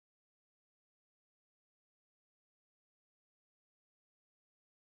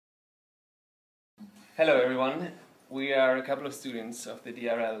Hello everyone, we are a couple of students of the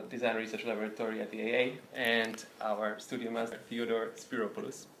DRL Design Research Laboratory at the AA and our studio master Theodore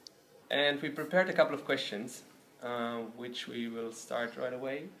Spyropoulos. And we prepared a couple of questions, which we will start right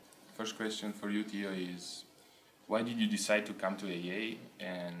away. First question for you, Theo, is why did you decide to come to AA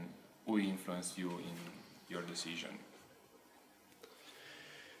and who influenced you in your decision?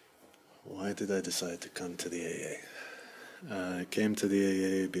 Why did I decide to come to the AA? I came to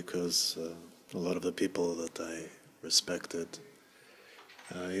the AA because a lot of the people that I respected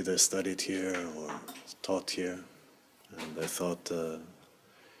either studied here or taught here, and I thought there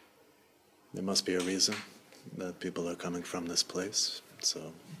must be a reason that people are coming from this place.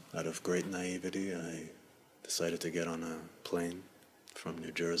 So out of great naivety, I decided to get on a plane from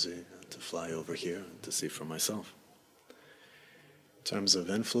New Jersey and to fly over here and to see for myself. In terms of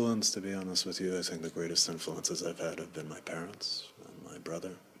influence, to be honest with you, I think the greatest influences I've had have been my parents and my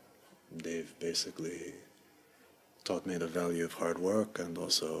brother. They've basically taught me the value of hard work and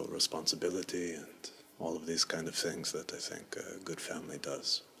also responsibility and all of these kind of things that I think a good family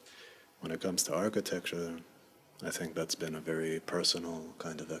does. When it comes to architecture, I think that's been a very personal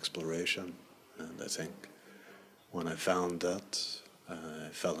kind of exploration, and I think when I found that, I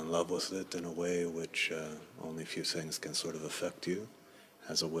fell in love with it in a way which only few things can sort of affect you,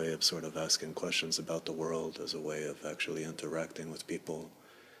 as a way of sort of asking questions about the world, as a way of actually interacting with people,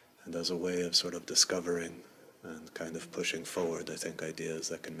 and as a way of sort of discovering and kind of pushing forward, I think, ideas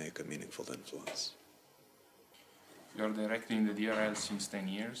that can make a meaningful influence. You're directing the DRL since 10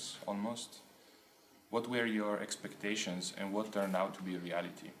 years, almost. What were your expectations and what turned out to be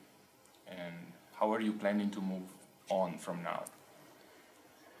reality? And how are you planning to move on from now?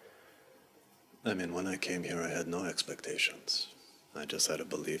 I mean, when I came here, I had no expectations. I just had a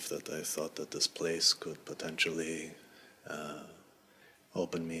belief that I thought that this place could potentially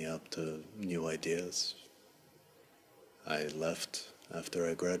open me up to new ideas. I left after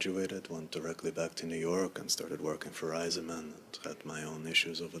I graduated, went directly back to New York and started working for Eisenman and had my own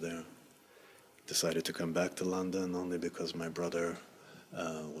issues over there. Decided to come back to London only because my brother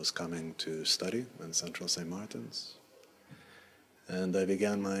was coming to study in Central St. Martin's. And I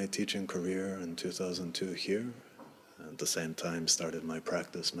began my teaching career in 2002 here. At the same time started my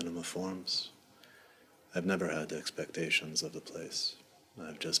practice minima forms. I've never had expectations of the place.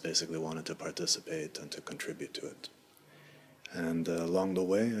 I've just basically wanted to participate and to contribute to it. And along the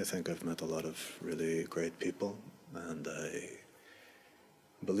way, I think I've met a lot of really great people, and I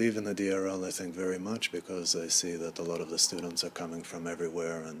believe in the DRL, I think, very much because I see that a lot of the students are coming from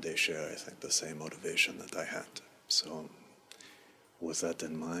everywhere and they share, I think, the same motivation that I had. So with that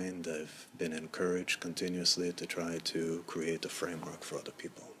in mind, I've been encouraged continuously to try to create a framework for other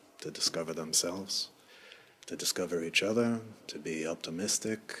people to discover themselves, to discover each other, to be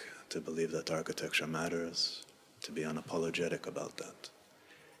optimistic, to believe that architecture matters, to be unapologetic about that.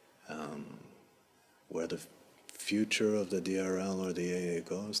 Where the future of the DRL or the AA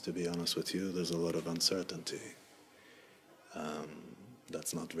goes, to be honest with you, there's a lot of uncertainty.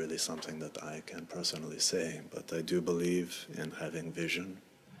 That's not really something that I can personally say, but I do believe in having vision,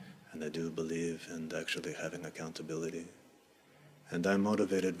 and I do believe in actually having accountability. And I'm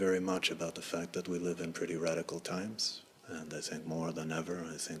motivated very much about the fact that we live in pretty radical times, and I think more than ever,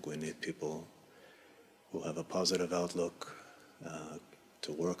 I think we need people who have a positive outlook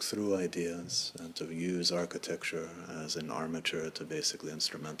to work through ideas and to use architecture as an armature to basically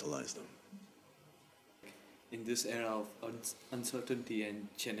instrumentalize them. In this era of uncertainty and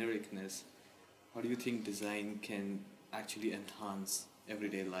genericness, how do you think design can actually enhance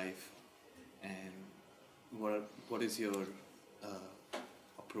everyday life? And what is your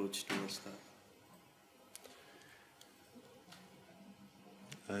approach towards that?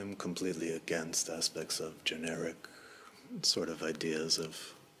 I'm completely against aspects of generic sort of ideas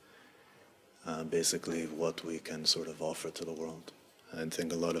of basically what we can sort of offer to the world. I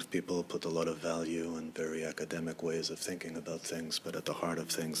think a lot of people put a lot of value in very academic ways of thinking about things, but at the heart of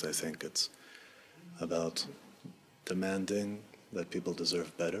things, I think it's about demanding that people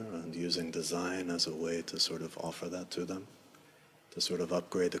deserve better and using design as a way to sort of offer that to them, to sort of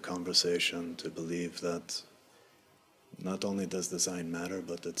upgrade the conversation, to believe that not only does design matter,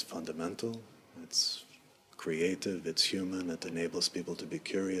 but it's fundamental, it's creative, it's human, it enables people to be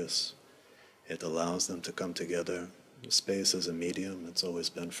curious, it allows them to come together. Space is a medium, it's always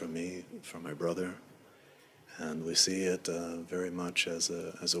been for me, for my brother, and we see it very much as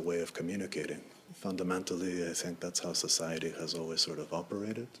a way of communicating. Fundamentally, I think that's how society has always sort of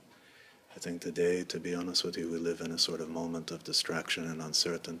operated. I think today, to be honest with you, we live in a sort of moment of distraction and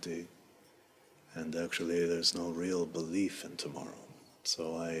uncertainty, and actually there's no real belief in tomorrow.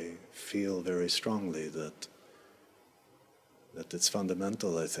 So I feel very strongly that it's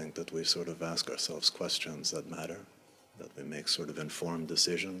fundamental, I think, that we sort of ask ourselves questions that matter, that we make sort of informed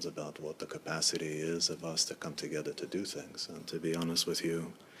decisions about what the capacity is of us to come together to do things. And to be honest with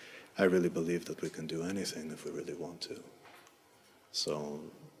you, I really believe that we can do anything if we really want to. So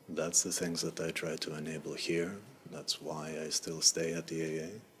that's the things that I try to enable here. That's why I still stay at the AA.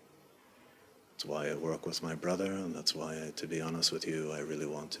 That's why I work with my brother, and that's why, to be honest with you, I really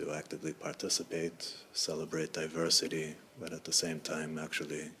want to actively participate, celebrate diversity, but at the same time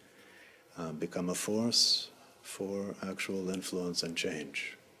actually become a force for actual influence and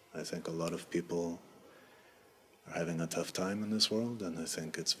change. I think a lot of people are having a tough time in this world, and I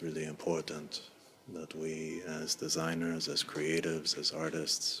think it's really important that we, as designers, as creatives, as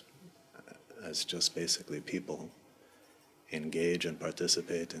artists, as just basically people, engage and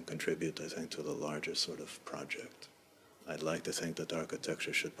participate and contribute, I think, to the larger sort of project. I'd like to think that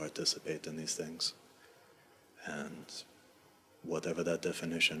architecture should participate in these things. And whatever that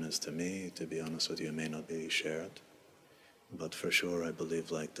definition is to me, to be honest with you, may not be shared. But for sure, I believe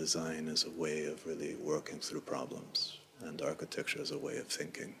like design is a way of really working through problems, and architecture is a way of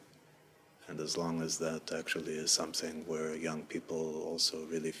thinking. And as long as that actually is something where young people also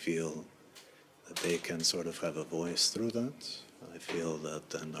really feel that they can sort of have a voice through that, I feel that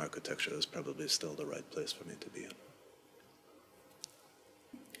then architecture is probably still the right place for me to be in.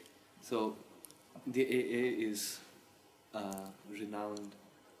 So, the AA is renowned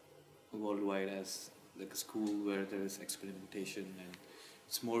worldwide as like a school where there is experimentation, and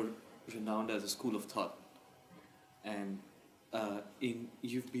it's more renowned as a school of thought. And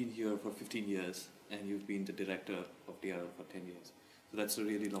you've been here for 15 years, and you've been the director of DRL for 10 years. So that's a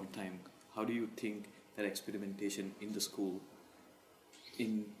really long time. How do you think that experimentation in the school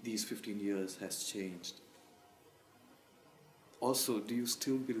in these 15 years has changed? Also, do you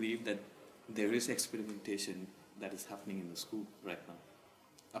still believe that there is experimentation that is happening in the school right now,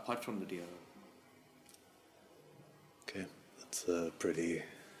 apart from the DRL? Okay, that's a pretty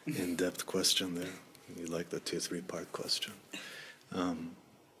in-depth question there. You like the 2-3-part question.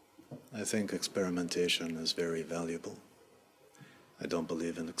 I think experimentation is very valuable. I don't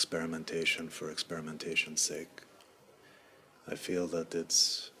believe in experimentation for experimentation's sake. I feel that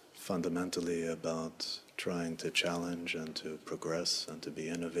it's fundamentally about trying to challenge and to progress and to be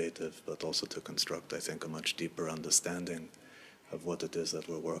innovative, but also to construct, I think, a much deeper understanding of what it is that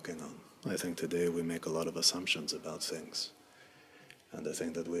we're working on. I think today we make a lot of assumptions about things. And I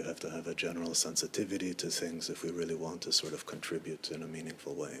think that we have to have a general sensitivity to things if we really want to sort of contribute in a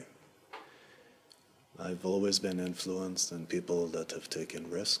meaningful way. I've always been influenced in people that have taken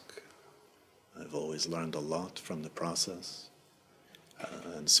risk. I've always learned a lot from the process.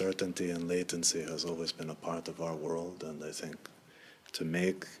 Uncertainty and latency has always been a part of our world, and I think to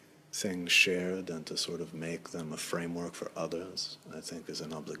make things shared and to sort of make them a framework for others, I think is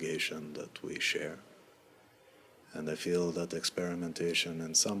an obligation that we share. And I feel that experimentation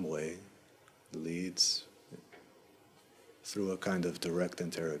in some way leads through a kind of direct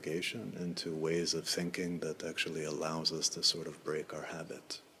interrogation into ways of thinking that actually allows us to sort of break our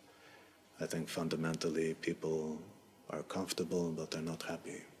habit. I think fundamentally people are comfortable, but they're not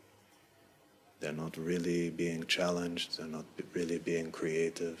happy. They're not really being challenged, they're not really being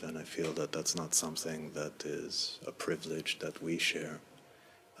creative, and I feel that that's not something that is a privilege that we share.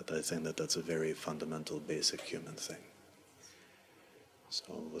 But I think that that's a very fundamental, basic human thing.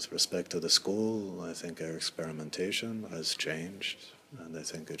 So with respect to the school, I think our experimentation has changed, and I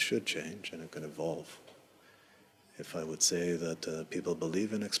think it should change, and it can evolve. If I would say that people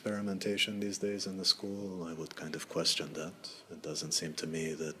believe in experimentation these days in the school, I would kind of question that. It doesn't seem to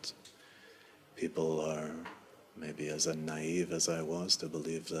me that people are maybe as naive as I was to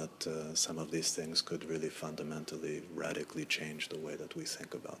believe that some of these things could really fundamentally, radically change the way that we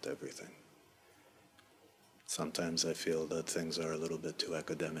think about everything. Sometimes I feel that things are a little bit too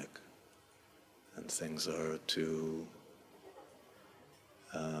academic, and things are too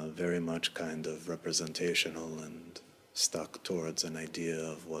very much kind of representational and stuck towards an idea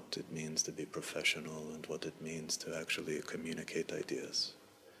of what it means to be professional and what it means to actually communicate ideas.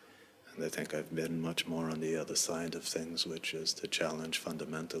 And I think I've been much more on the other side of things, which is to challenge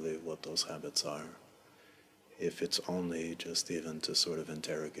fundamentally what those habits are. If it's only just even to sort of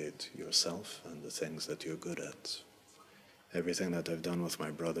interrogate yourself and the things that you're good at. Everything that I've done with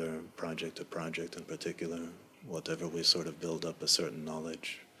my brother, project to project in particular, whatever we sort of build up a certain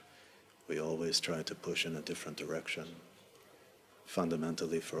knowledge, we always try to push in a different direction.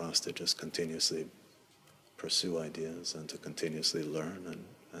 Fundamentally for us to just continuously pursue ideas and to continuously learn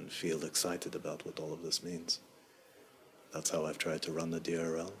and feel excited about what all of this means. that's how I've tried to run the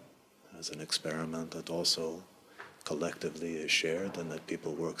DRL, as an experiment that also collectively is shared and that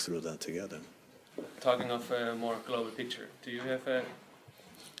people work through that together. Talking of a more global picture, do you have a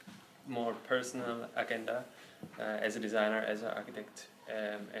more personal agenda as a designer, as an architect,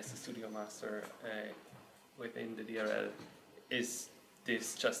 as a studio master within the DRL? Is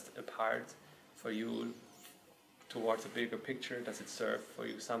this just a part for you towards a bigger picture? Does it serve for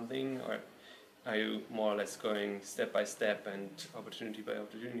you something, or are you more or less going step by step and opportunity by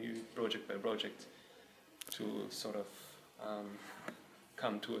opportunity, project by project, to sort of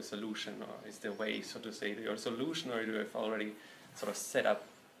come to a solution? Or is there a way, so to say, to your solution, or do you have already sort of set up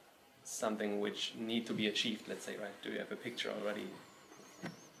something which need to be achieved, let's say, right? Do you have a picture already?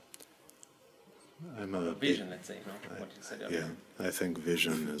 I'm a vision, let's say, what you said earlier. Yeah, I think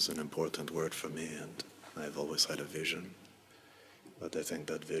vision is an important word for me, and I've always had a vision. But I think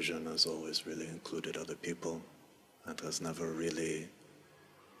that vision has always really included other people and has never really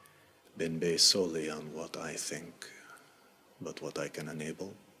been based solely on what I think, but what I can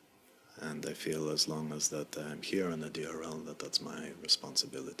enable. And I feel as long as that I'm here in the DRL, that's my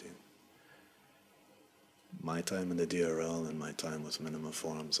responsibility. My time in the DRL and my time with Minima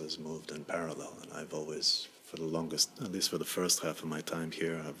Forums has moved in parallel, and I've always, for the longest, at least for the first half of my time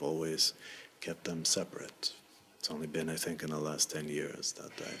here, I've always kept them separate. It's only been, I think, in the last 10 years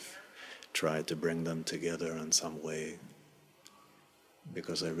that I've tried to bring them together in some way,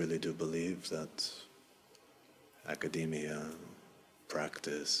 because I really do believe that academia,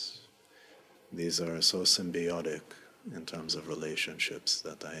 practice, these are so symbiotic in terms of relationships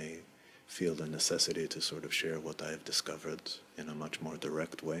that I feel the necessity to sort of share what I've discovered in a much more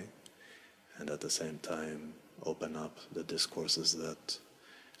direct way, and at the same time open up the discourses that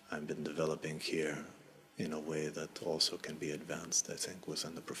I've been developing here in a way that also can be advanced, I think,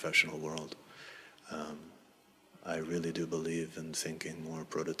 within the professional world. I really do believe in thinking more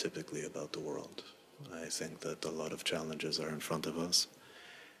prototypically about the world. I think that a lot of challenges are in front of us.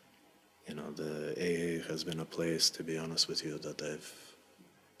 You know, the AA has been a place, to be honest with you, that I've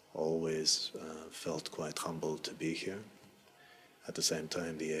always felt quite humbled to be here. At the same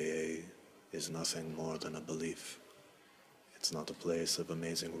time, the AA is nothing more than a belief. It's not a place of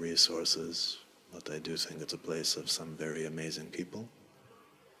amazing resources, but I do think it's a place of some very amazing people.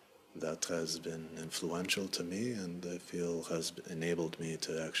 That has been influential to me, and I feel has enabled me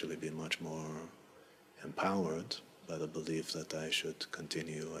to actually be much more empowered by the belief that I should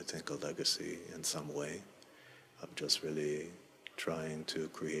continue, I think, a legacy in some way of just really trying to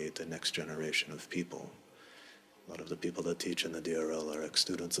create the next generation of people. A lot of the people that teach in the DRL are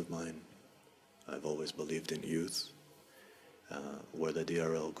ex-students of mine. I've always believed in youth. Where the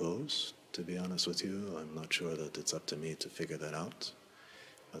DRL goes, to be honest with you, I'm not sure that it's up to me to figure that out.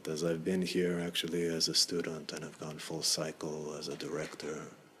 But as I've been here actually as a student and I've gone full cycle as a director,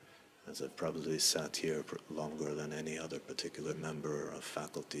 as I've probably sat here longer than any other particular member of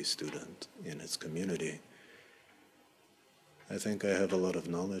faculty, student in its community, I think I have a lot of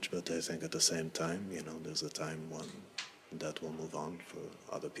knowledge, but I think at the same time, you know, there's a time when that will move on for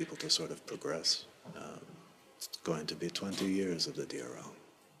other people to sort of progress. It's going to be 20 years of the DRL.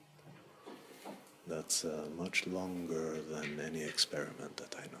 That's much longer than any experiment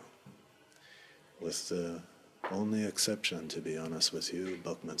that I know. With the only exception, to be honest with you,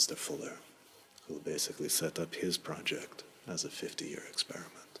 Buckminster Fuller, who basically set up his project as a 50-year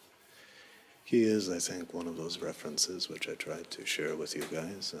experiment. He is, I think, one of those references which I tried to share with you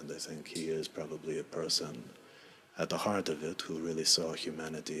guys, and I think he is probably a person at the heart of it who really saw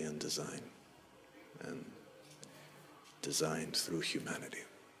humanity in design, and designed through humanity.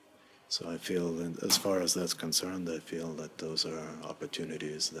 So I feel, as far as that's concerned, I feel that those are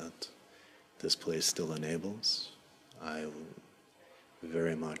opportunities that this place still enables. I'm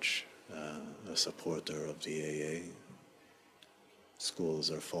very much a supporter of the AA. Schools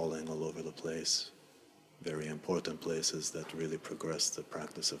are falling all over the place. Very important places that really progress the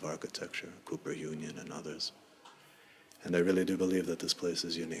practice of architecture, Cooper Union and others. And I really do believe that this place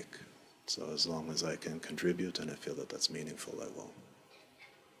is unique. So as long as I can contribute and I feel that that's meaningful, I will.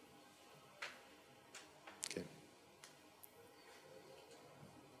 Okay.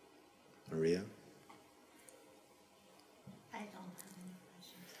 Maria? I don't have any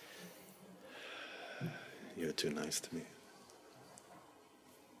questions. You're too nice to me.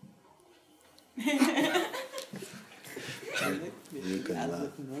 You can laugh.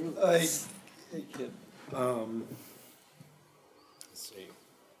 Let's see.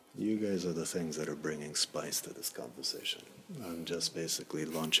 You guys are the things that are bringing spice to this conversation. I'm just basically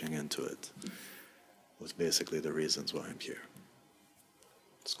launching into it with basically the reasons why I'm here.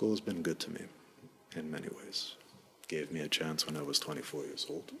 School's been good to me in many ways. gave me a chance when I was 24 years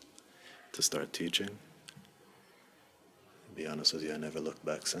old to start teaching. To be honest with you, I never looked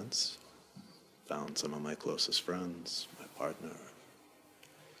back since. Found some of my closest friends, my partner.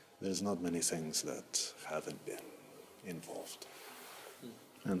 There's not many things that haven't been involved.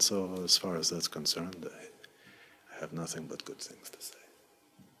 And so, as far as that's concerned, I have nothing but good things to say.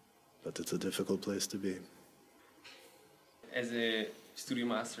 But it's a difficult place to be. As a studio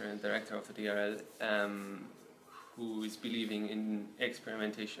master and director of the DRL, who is believing in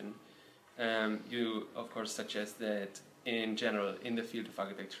experimentation, you of course suggest that in general, in the field of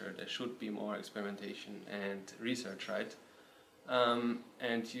architecture, there should be more experimentation and research, right?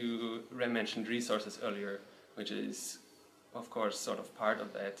 And you mentioned resources earlier, which is of course sort of part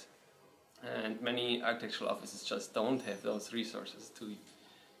of that. And many architectural offices just don't have those resources to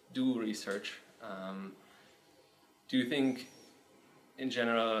do research. Do you think in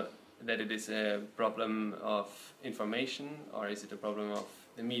general that it is a problem of information, or is it a problem of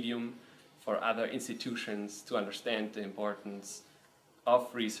the medium for other institutions to understand the importance of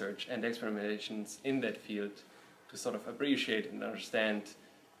research and experimentations in that field, to sort of appreciate and understand,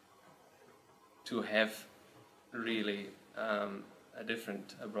 to have really a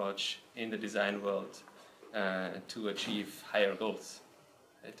different approach in the design world to achieve higher goals?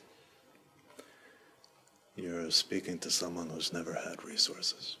 Right? You're speaking to someone who's never had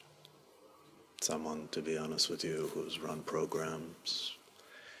resources. Someone, to be honest with you, who's run programs,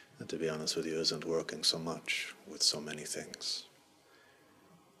 and to be honest with you, isn't working so much with so many things.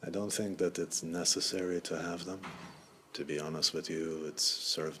 I don't think that it's necessary to have them. To be honest with you, it's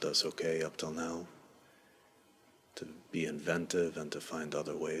served us okay up till now. To be inventive and to find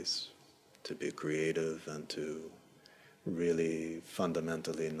other ways. To be creative and to really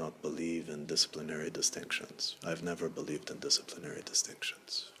fundamentally not believe in disciplinary distinctions. I've never believed in disciplinary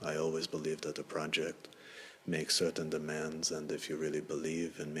distinctions. I always believed that a project makes certain demands, and if you really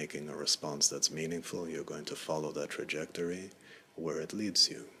believe in making a response that's meaningful, you're going to follow that trajectory where it leads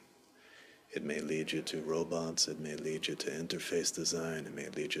you. It may lead you to robots, it may lead you to interface design, it may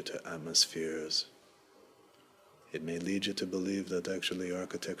lead you to atmospheres. It may lead you to believe that actually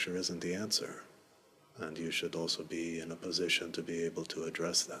architecture isn't the answer. And you should also be in a position to be able to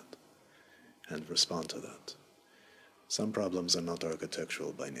address that and respond to that. Some problems are not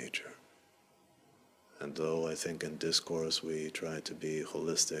architectural by nature. And though I think in discourse we try to be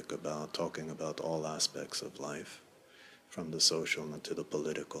holistic about talking about all aspects of life, from the social and to the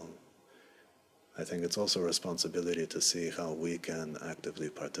political, I think it's also a responsibility to see how we can actively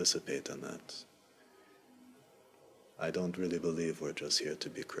participate in that. I don't really believe we're just here to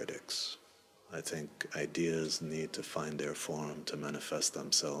be critics. I think ideas need to find their form, to manifest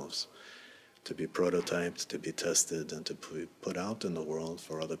themselves, to be prototyped, to be tested, and to be put out in the world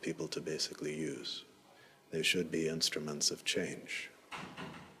for other people to basically use. They should be instruments of change,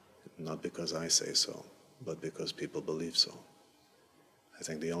 not because I say so, but because people believe so. I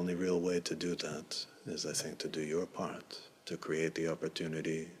think the only real way to do that is, I think, to do your part, to create the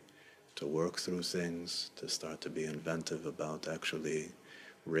opportunity to work through things, to start to be inventive about actually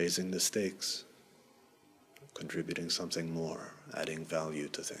raising the stakes, contributing something more, adding value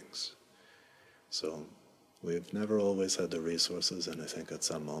to things. So we've never always had the resources, and I think at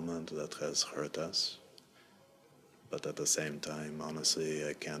some moment that has hurt us. But at the same time, honestly,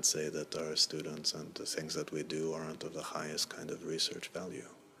 I can't say that our students and the things that we do aren't of the highest kind of research value.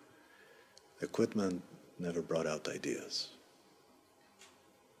 Equipment never brought out ideas.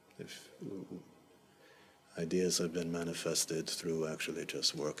 Ideas have been manifested through actually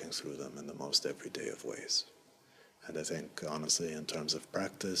just working through them in the most everyday of ways. And I think, honestly, in terms of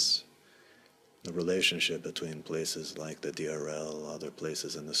practice, the relationship between places like the DRL, other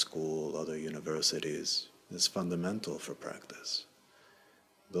places in the school, other universities, is fundamental for practice.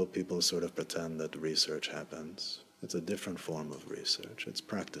 Though people sort of pretend that research happens, it's a different form of research. It's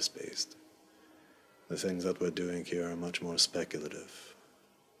practice-based. The things that we're doing here are much more speculative.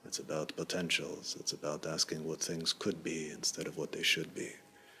 It's about potentials. It's about asking what things could be instead of what they should be.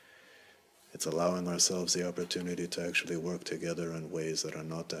 It's allowing ourselves the opportunity to actually work together in ways that are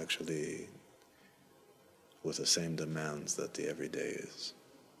not actually with the same demands that the everyday is.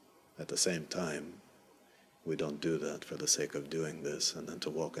 At the same time, we don't do that for the sake of doing this and then to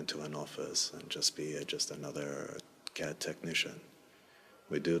walk into an office and just be just another CAD technician.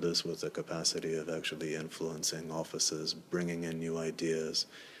 We do this with the capacity of actually influencing offices, bringing in new ideas,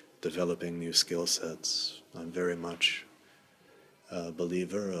 developing new skill sets. I'm very much a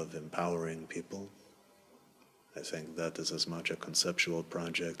believer of empowering people. I think that is as much a conceptual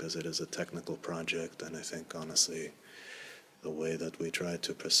project as it is a technical project, and I think, honestly, the way that we try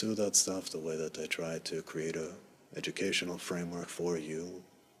to pursue that stuff, the way that I try to create a educational framework for you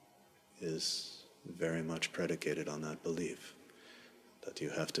is very much predicated on that belief, that you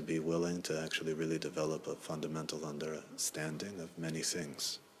have to be willing to actually really develop a fundamental understanding of many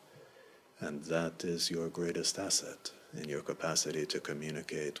things. And that is your greatest asset in your capacity to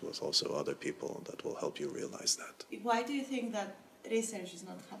communicate with also other people that will help you realize that. Why do you think that research is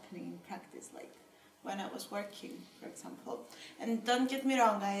not happening in practice, like when I was working, for example? And don't get me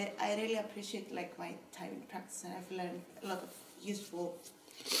wrong, I really appreciate like my time in practice, and I've learned a lot of useful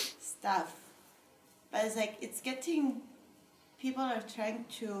stuff. But it's like, it's getting, people are trying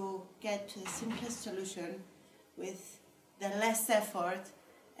to get to the simplest solution with the less effort,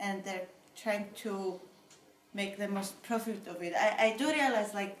 and they're trying to make the most profit of it. I do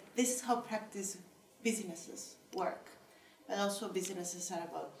realize like this is how practice businesses work, but also businesses are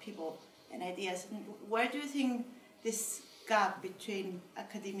about people and ideas. And where do you think this gap between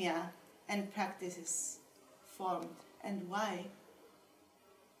academia and practice is formed, and why?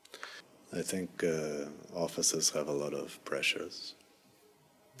 I think offices have a lot of pressures,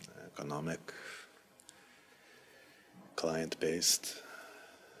 economic, client-based,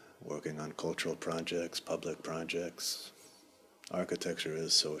 working on cultural projects, public projects. Architecture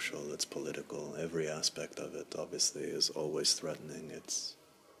is social, it's political. Every aspect of it, obviously, is always threatening its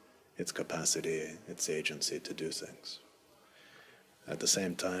capacity, its agency to do things. At the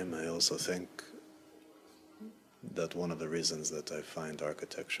same time, I also think that one of the reasons that I find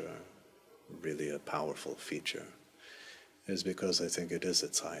architecture really a powerful feature is because I think it is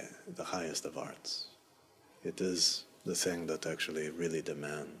the highest of arts. It is the thing that actually really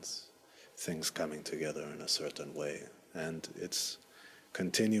demands things coming together in a certain way. And its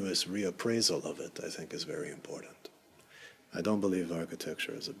continuous reappraisal of it, I think, is very important. I don't believe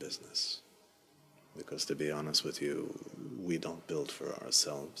architecture is a business, because to be honest with you, we don't build for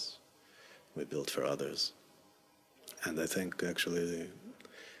ourselves. We build for others. And I think actually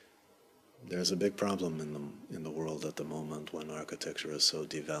there's a big problem in the world at the moment when architecture is so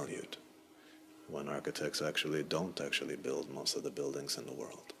devalued, when architects actually don't build most of the buildings in the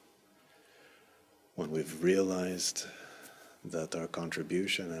world. When we've realized that our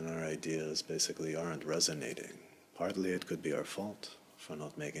contribution and our ideas basically aren't resonating, partly it could be our fault for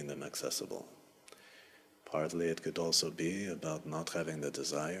not making them accessible. Partly it could also be about not having the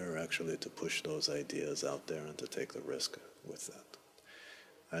desire actually to push those ideas out there and to take the risk with that.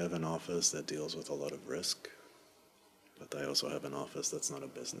 I have an office that deals with a lot of risk, but I also have an office that's not a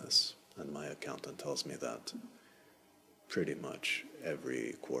business, and my accountant tells me that pretty much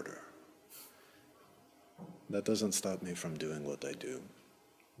every quarter. That doesn't stop me from doing what I do,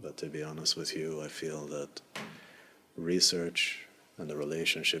 but to be honest with you, I feel that research and the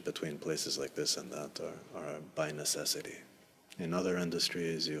relationship between places like this and that are by necessity. In other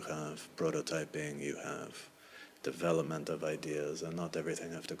industries, you have prototyping, you have development of ideas, and not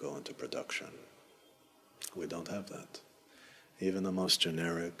everything have to go into production. We don't have that. Even the most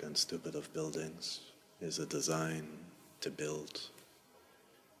generic and stupid of buildings is a design to build.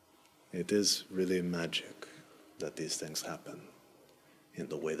 It is really magic that these things happen in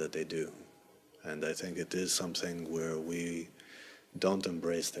the way that they do. And I think it is something where we don't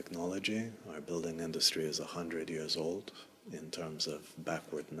embrace technology. Our building industry is 100 years old in terms of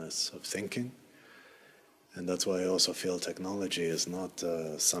backwardness of thinking. And that's why I also feel technology is not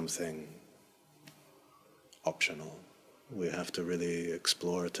something optional. We have to really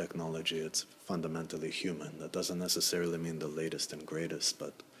explore technology. It's fundamentally human. That doesn't necessarily mean the latest and greatest,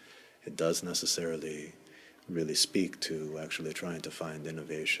 but it does necessarily really speak to actually trying to find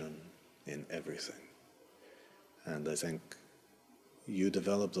innovation in everything. And I think you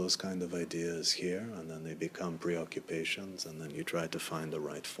develop those kind of ideas here, and then they become preoccupations, and then you try to find the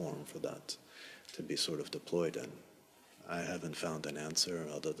right form for that to be sort of deployed in. I haven't found an answer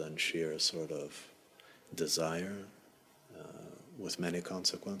other than sheer sort of desire, with many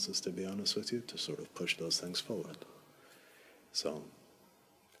consequences, to be honest with you, to sort of push those things forward. So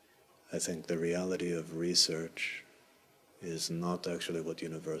I think the reality of research is not actually what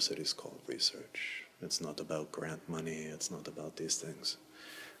universities call research. It's not about grant money, it's not about these things.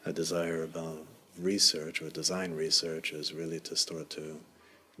 A desire about research or design research is really to start to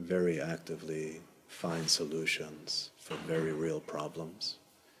very actively find solutions for very real problems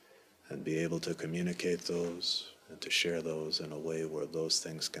and be able to communicate those and to share those in a way where those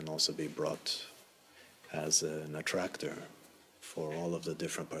things can also be brought as an attractor for all of the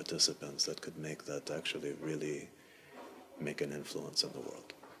different participants that could make that actually really make an influence in the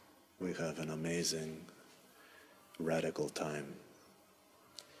world. We have an amazing, radical time.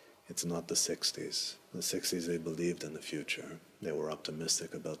 It's not the 60s. The 60s, they believed in the future. They were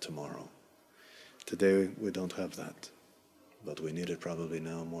optimistic about tomorrow. Today we don't have that, but we need it probably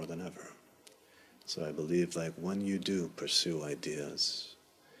now more than ever. So I believe like when you do pursue ideas,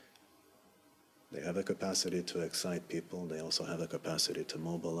 they have a capacity to excite people, they also have a capacity to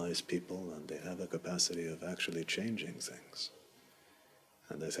mobilize people, and they have a capacity of actually changing things.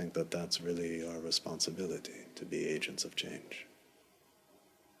 And I think that that's really our responsibility, to be agents of change.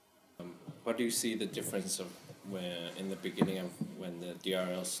 What do you see the difference of when, in the beginning of when the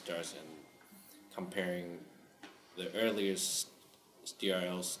DRL starts, and comparing the earliest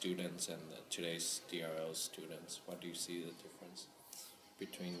DRL students and today's DRL students? What do you see the difference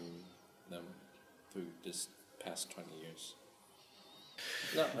between them through this past 20 years?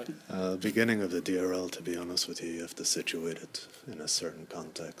 No, Beginning of the DRL, to be honest with you have to situate it in a certain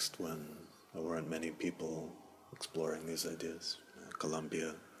context when there weren't many people exploring these ideas.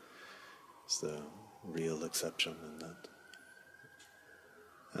 Colombia is the real exception in that.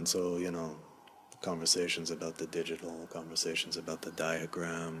 And so, you know, conversations about the digital, conversations about the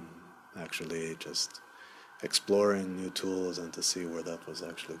diagram, actually just exploring new tools and to see where that was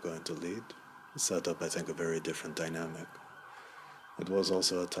actually going to lead, set up, I think, a very different dynamic. It was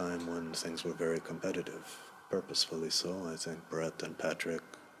also a time when things were very competitive, purposefully so. I think Brett and Patrick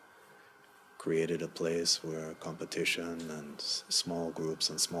created a place where competition and small groups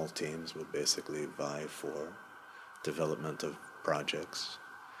and small teams would basically vie for development of projects.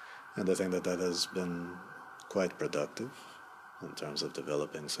 And I think that that has been quite productive in terms of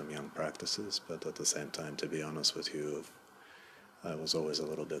developing some young practices, but at the same time, to be honest with you, I was always a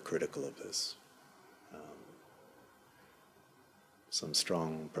little bit critical of this. Some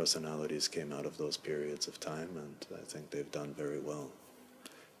strong personalities came out of those periods of time, and I think they've done very well.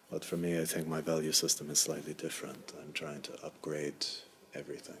 But for me, I think my value system is slightly different. I'm trying to upgrade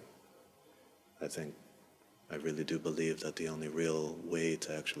everything. I really do believe that the only real way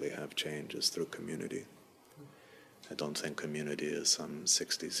to actually have change is through community. I don't think community is some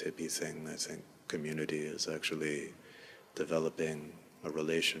 60s hippie thing. I think community is actually developing a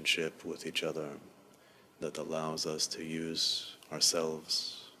relationship with each other that allows us to use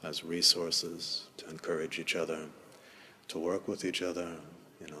ourselves as resources, to encourage each other, to work with each other.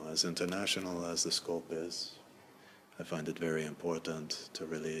 You know, as international as the scope is, I find it very important to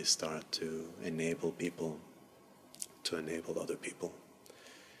really start to enable people to enable other people.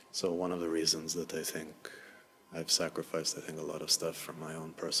 So one of the reasons that I think I've sacrificed, a lot of stuff from my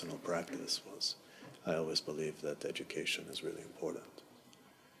own personal practice was I always believed that education is really important.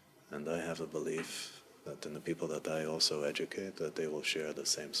 And I have a belief that in the people that I also educate, that they will share the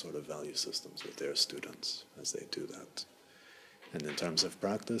same sort of value systems with their students as they do that. And in terms of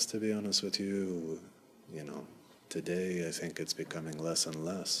practice, to be honest with you, today I think it's becoming less and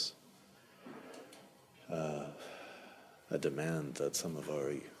less a demand that some of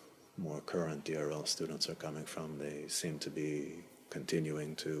our more current DRL students are coming from. They seem to be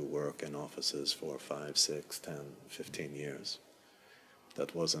continuing to work in offices for 5, 6, 10, 15 years.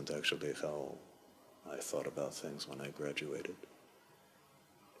 That wasn't actually how I thought about things when I graduated.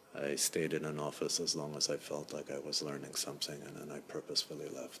 I stayed in an office as long as I felt like I was learning something, and then I purposefully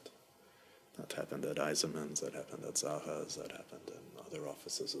left. That happened at Eisenman's, that happened at Zaha's, that happened in other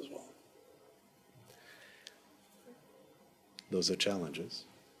offices as well. Those are challenges,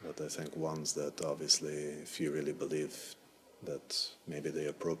 but I think ones that obviously, if you really believe that maybe the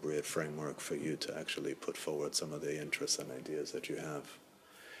appropriate framework for you to actually put forward some of the interests and ideas that you have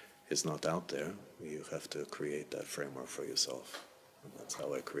is not out there, you have to create that framework for yourself. And that's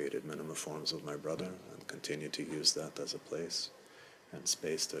how I created Minimum Forms with my brother, and continue to use that as a place and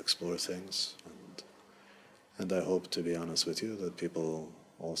space to explore things. And I hope, to be honest with you, that people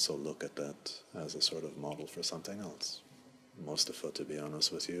also look at that as a sort of model for something else. Mustafa, to be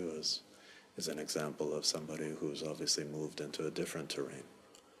honest with you, is an example of somebody who's obviously moved into a different terrain,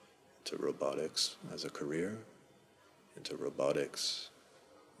 into robotics as a career, into robotics,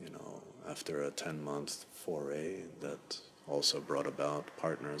 after a 10-month foray that also brought about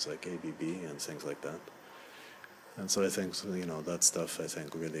partners like ABB and things like that. And so I think, that stuff, I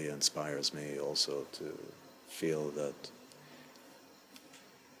think, really inspires me also to feel that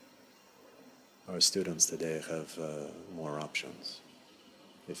our students today have more options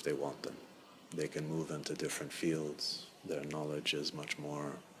if they want them. They can move into different fields. Their knowledge is much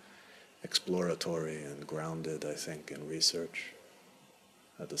more exploratory and grounded, I think, in research.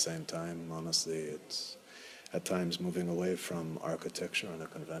 At the same time, honestly, it's at times moving away from architecture in a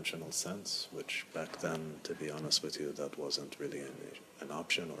conventional sense, which back then, to be honest with you, that wasn't really an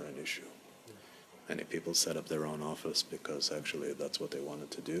option or an issue. Many people set up their own office because actually that's what they wanted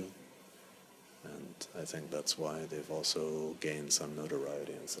to do. And I think that's why they've also gained some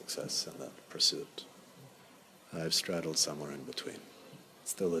notoriety and success in that pursuit. I've straddled somewhere in between.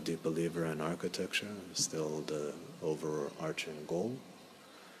 Still a deep believer in architecture, still the overarching goal,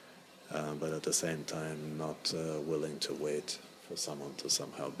 but at the same time not willing to wait for someone to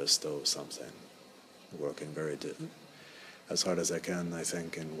somehow bestow something. Working as hard as I can, I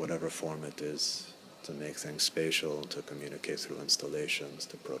think, in whatever form it is, to make things spatial, to communicate through installations,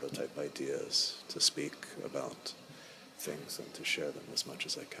 to prototype ideas, to speak about things and to share them as much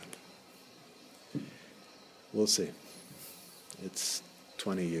as I can. We'll see. It's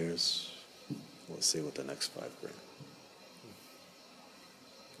 20 years. We'll see what the next 5 bring.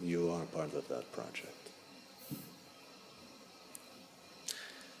 You are part of that project.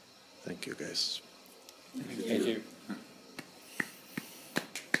 Thank you, guys. Thank you.